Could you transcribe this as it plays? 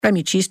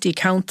Remi Cheesty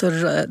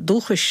counter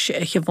dúchas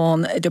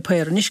bháin de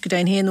péir níos go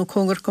dain héanú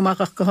congar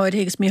gomach go háir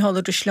hégus mí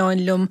hálar de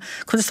sláin lum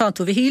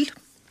chustanú bhí híl.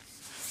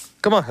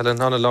 Gama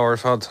Helen anna láir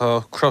fad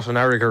tá crot an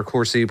airigar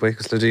cuasaí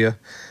buchas le dia.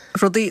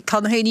 Rudaí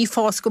tá na héí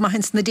fás go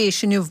hens na dééis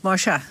sin jumh mar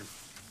se.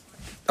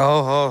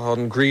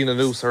 An green an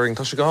úsaring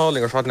tá se go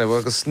háling ar fadna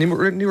agus ní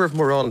rah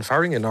mór an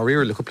faringin á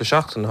riir le cúpla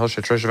seachtain há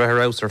sé tre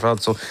bheith aus ar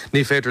fad so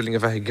ní féidirling a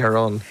bheith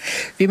garrán.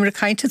 Bhí mar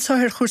caiinte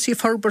ar chusaí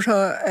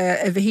forbartha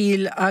a bheith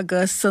híl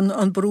agus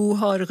an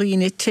brúthá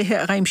riine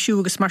tuthe a raimsú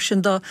agus mar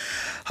sin dá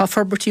há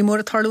forbartí mór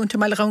a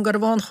tarlúnta meile an gar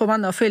bháin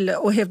chomhain a fil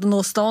ó hebh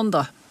nó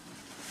stánda.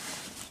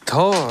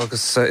 Tá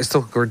agus is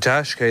tó gur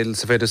deiscéil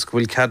sa bhéidir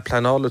bhfuil cead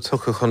pleanála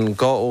tucha chun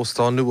gá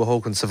óstán nua a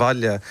thógann sa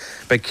bhaile,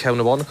 beidh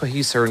ceanna bhánacha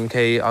híosar an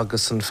cé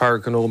agus an fear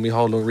gan ó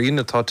Mícheál Ó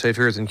Riana tá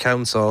taobhhirt an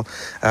ceannsá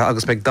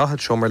agus beidh dahad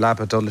seo mar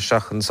lebbe dul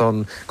seachan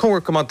son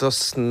chumhar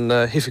gomantas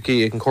na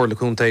hificí ag an cóir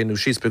leúntainú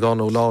síos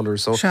beagán ó láir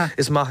so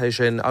is maithe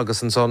sin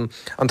agus an son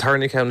an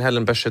tarnig ceann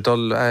helen be se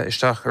dul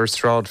isteach ar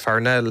strád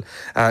fearnell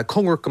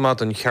chumhar gomad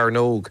an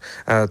chearnóg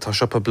tá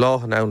seo a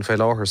bláhan ann fé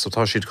láthair so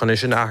tá siad chun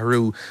sin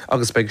ahrú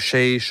agus beidh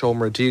sé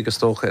seomar agus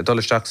tócha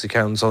dolisteach sa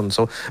ceann son.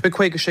 So be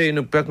chuige sé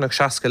nó beagnach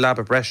seaca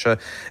leaba breise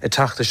I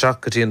teachta seach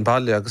go dtíon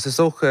bailile agus is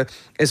ócha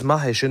is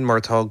maithe sin mar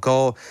tá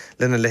gá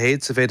lena le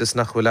héad sa bhéidir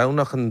nach bhfuil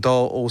anach an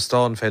dá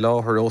óstán fé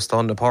láthair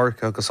óstán na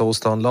parca agus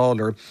óstán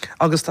láir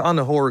agus tá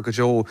anna thóir go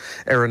deo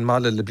ar an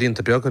mala le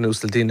blianta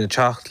beaganús le dtíine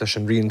teacht leis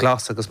an rion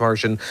glas agus mar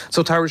sin.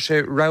 So táir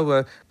sé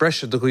rah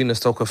breise do chuoine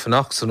tócha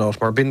fannach san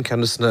áit mar bin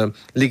ceannas na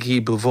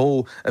ligí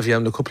bhó a bhí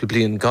an na cúpla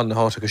blion gan na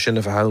háta go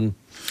sinna bheith ann.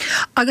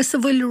 Agus a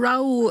bhfuil rá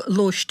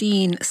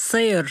lóistín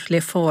séir le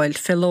fáil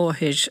fé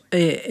láthir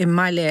I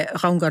meile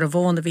rangar a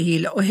bhána bhí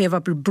híl ó hebh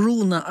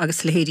brúna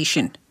agus le héirí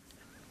sin.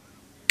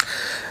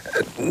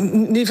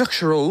 Ní bheith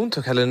se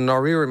rónta Helen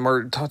áíir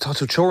mar tá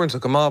tú teoranta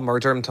go má mar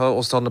dermtá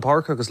óstán na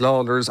parca agus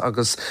lálars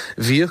agus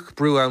bhíoh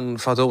brú an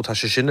fadó tá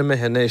sé sinna me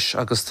henis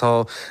agus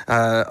tá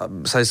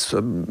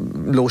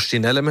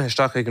lóistín eile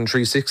isteach ag an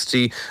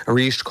 360 a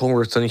ríist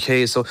congirt an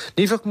ché, so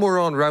ní bheith mór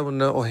an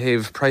rahanna ó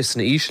hebh preis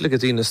na ísle go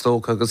dtína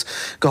tóca agus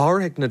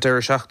gáthaigh na deir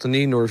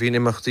seachtaí nuair bhí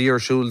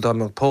imachtaíarsúil dá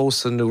mar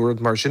pósan nuair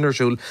mar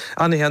sinarsúil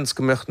anna hens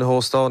go mecht na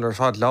hóstáin ar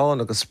fad lán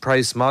agus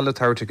preis mála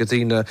táirta go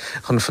dtína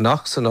chun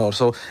fannach san á,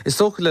 so is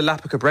tócha le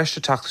lepa go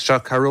breiste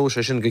teachtasteach caró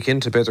sé sin go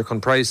cinnte beidir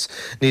chun preis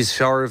níos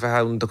fear bheith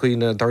ann do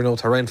chuoine darnó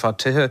tar rainfad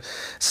tuthe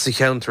sa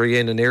cheantar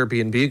dhéana an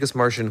Airbnb agus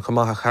mar sin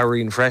chumacha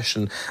chairíonn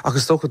freisin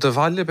agus tócha do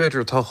bhaile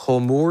beidir tá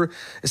chomór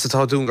is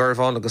atá dún gar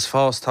bháin agus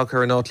fás tá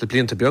ar an áit le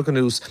blianta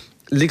beaganús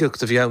ligach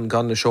de bheann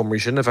gan na seomraí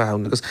sinna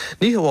bheann agus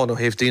ní hamháin ó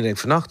héh daine ag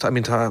fannacht,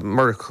 tá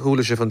mar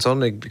thuúla sé fan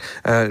son ag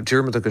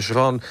dúrmad agus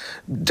bháin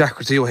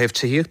dechartaí ó héh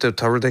tííochtta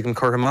tá ag an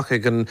chorhamach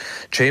ag an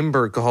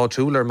chamber go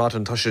háúil ar mat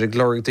an tá sé ag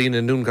glóir daine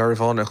nún gar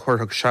bháin a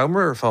chuirthach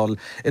seamar ar fáil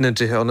ina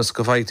dithe anas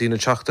go bhaid daine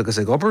teachta agus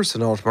ag obair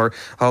san áit mar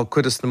há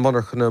cuidas na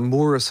monarchana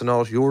móra san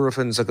áit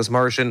Eurofins agus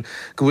mar sin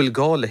go bhfuil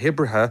gá le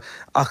hibrithe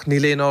ach ní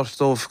léon áit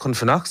dómh chun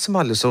fannacht sa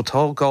máile, so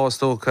tá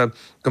gás tócha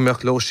go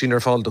meach lóistín ar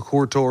fáil do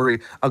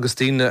chuirtóirí agus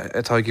daine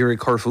atá géirí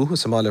corfuúcha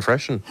sa máile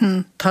freisin.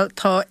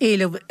 Tá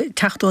éileh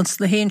techtúns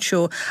na héin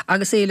seo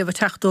agus éileh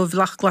techtó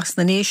bhlach glas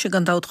na néise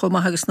gan dát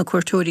chuma agus na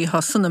cuairtóirí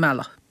há sanna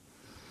meile.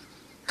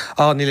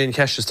 Ní léon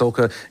ceiste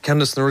tócha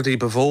ceannas nuirdaí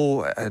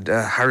bhó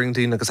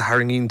haringdín agus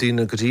haringín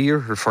dína go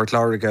dtír ar fort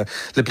láige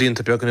le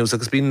blianta beaganús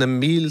agus bíon na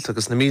míl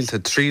agus na mílte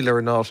trí le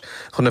nát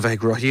chuna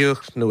bheith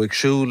roiíocht nó ag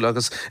siúil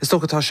agus is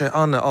tóchatá sé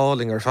anna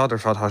áling ar fad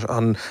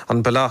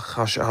an belach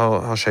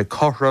há sé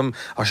choram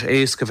há sé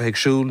éas go bheith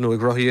siúil nó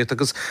ag roiíocht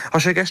agus há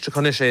sé gceiste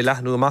chuna sé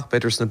leithnú amach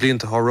beidir na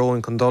blianta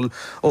thróin chun dul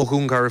ó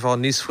gúngar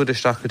bháin níos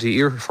fuidisteach go dtí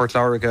ar fort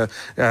láige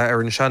ar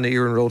an seanna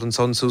ar an ród an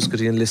sonsús go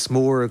dtíon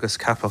lismór agus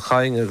cappa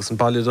chaing agus an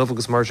bailad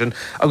agus mar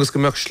agus go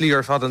meach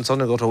slíar fad an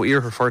sonna go ó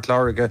iarthar fort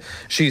láige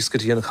síos go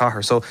dtíana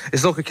chathair. So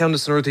is locha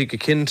ceannas nuirtaí go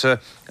cinnte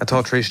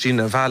atá tréistín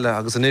a bheile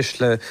agus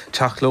inis le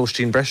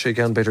teachlóistín breise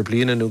gan beidir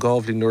bliana nó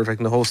gábhlín nuair bheith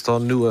na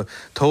hóstáin nua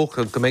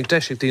tócha go méid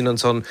deisitín an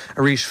son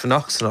a ríis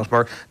fannach san áit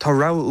mar tá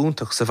rá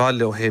úntaach sa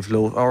bhaile ó héh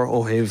ó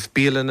héh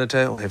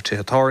bíalaide ó héh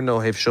tuthetarna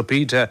ó héh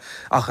siopíide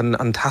ach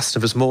an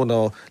tasnamh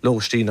móna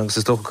lóistín agus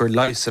is dócha gur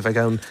leis a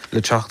bheith ann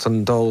le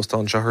teachtan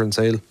dáóstáin se an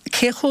saoil.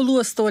 Cé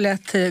choúas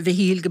dóileat bhí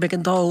híl go beag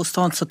an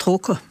dáóstáin sa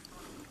tócha?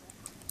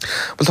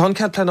 Well tá an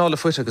cead pleanála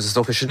fuite agus is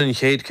dócha sin an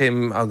chéad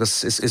céim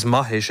agus is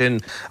maithé sin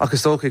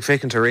agus dócha ag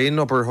fécinn tar réon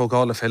obair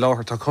thógála fé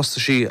láthair tá costa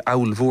sí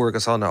áil mhór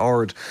agus anna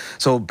ard.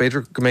 So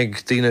beidir go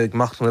méid daine ag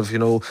machnamh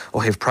ó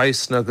héh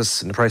preisna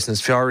agus na preisna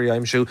is fearí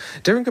aimimsú.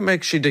 Dearann go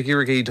méid si de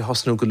ghirigéid de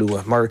hosnú go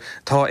lua, mar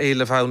tá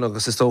éile bhán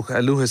agus is dócha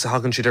a luthas a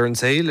hagann siad ar an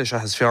saoil is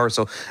has fear,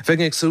 so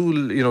bheith ag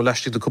súil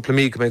leistíí do cúpla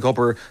mí go méid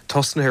obair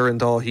tosnathir an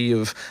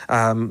dáhíomh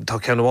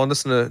tá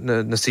ceanhánas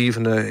na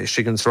síomhanna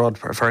sigans rád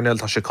fearnell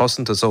tá sé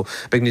cosanta, so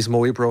beag níos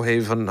mó Forbro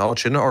héh an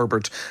áitina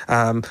Albert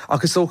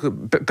agus so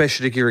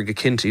beisiid gur go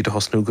cinntaí de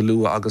hosnú go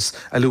lua agus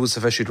a luas a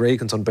bheisiid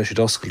régan an beisiid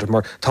oscailte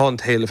mar tá an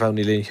téile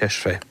bhhaní léon cheis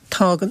fé.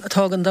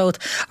 Tágan dat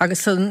agus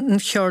san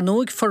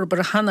chearnóig Forbar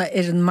a hana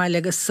an meile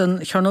agus san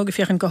chearnóga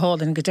fiochan go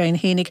hálinn go déin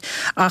hénig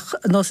ach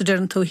nó a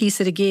dean tú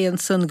híar a géan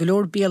san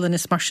golóir bélan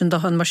is mar sin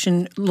dahan mar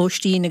sin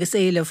lóistíín agus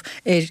éileh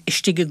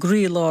stige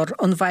grílár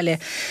an bhaile.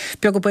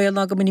 Beag go bail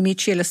aga mini mí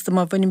chéilesta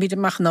má bhaine míad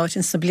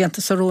machnáin sa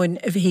blianta sa roin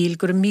a bhíl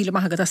gur míle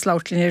maigad a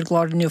slálinn ar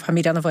gláirniuh ha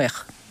mí anna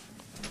bhaich.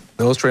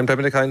 No, stream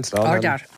Pemini Kainz.